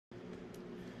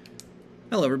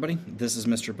Hello everybody, this is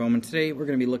Mr. Bowman. Today we're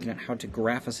going to be looking at how to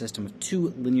graph a system of two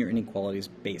linear inequalities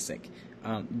basic.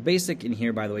 Basic in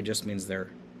here, by the way, just means they're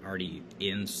already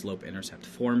in slope-intercept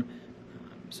form,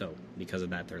 so because of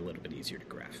that they're a little bit easier to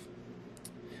graph.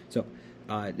 So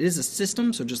it is a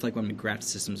system, so just like when we graph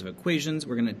systems of equations,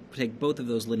 we're going to take both of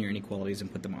those linear inequalities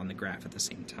and put them on the graph at the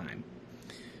same time.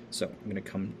 So I'm going to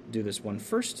come do this one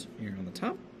first here on the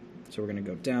top. So we're going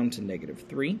to go down to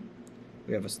 -3.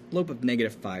 We have a slope of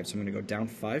 -5, so I'm going to go down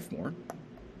 5 more.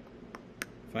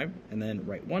 5, and then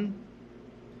right 1.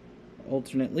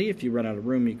 Alternately, if you run out of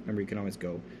room, remember you can always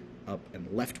go up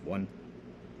and left 1,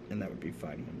 and that would be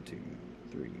 5. 1, 2,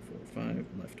 3, 4, 5,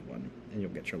 left 1, and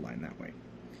you'll get your line that way.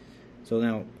 So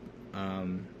now,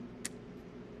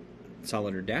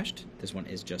 solid or dashed, this one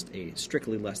is just a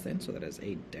strictly less than, so that is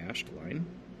a dashed line.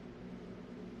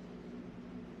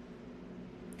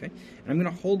 Okay. And I'm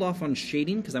going to hold off on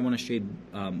shading because I want to shade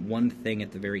one thing at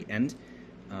the very end.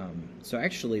 So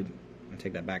actually, I'm going to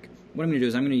take that back. What I'm going to do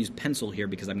is I'm going to use pencil here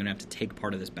because I'm going to have to take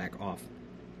part of this back off.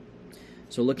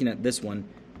 So looking at this one,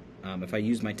 if I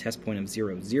use my test point of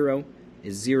 0, 0,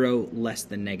 is 0 less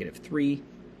than -3?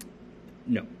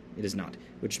 No, it is not,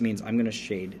 which means I'm going to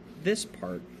shade this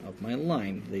part of my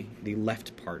line, the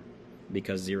left part,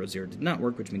 because 0, 0 did not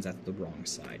work, which means that's the wrong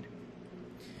side.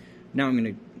 Now I'm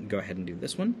going to go ahead and do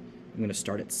this one. I'm going to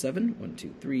start at 7. 1,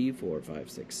 2, 3, 4, 5,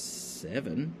 6,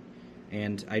 7.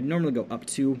 And I normally go up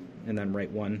 2 and then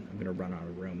right 1. I'm going to run out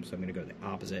of room, so I'm going to go the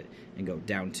opposite and go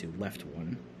down to left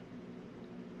 1.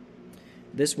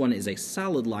 This one is a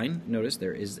solid line. Notice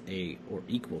there is a or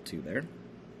equal to there.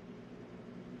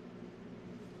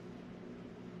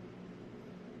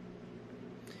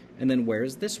 And then where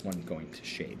is this one going to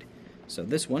shade? So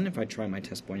this one, if I try my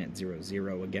test point at 0,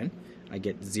 0 again, I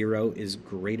get 0 is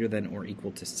greater than or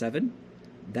equal to 7.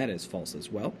 That is false as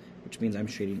well, which means I'm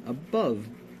shading above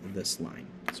this line.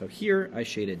 So here I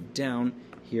shaded down,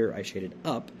 here I shaded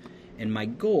up, and my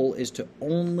goal is to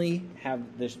only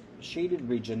have this shaded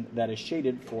region that is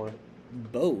shaded for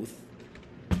both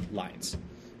lines.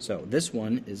 So this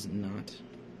one is not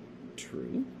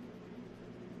true.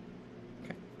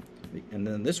 Okay. And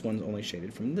then this one's only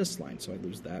shaded from this line, so I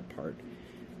lose that part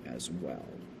as well.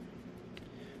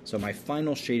 So my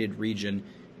final shaded region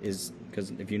is,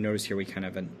 because if you notice here we kind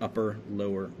of have an upper,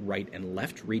 lower, right, and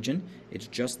left region. It's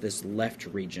just this left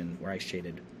region where I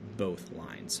shaded both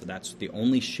lines. So that's the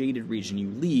only shaded region you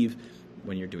leave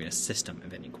when you're doing a system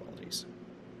of inequalities.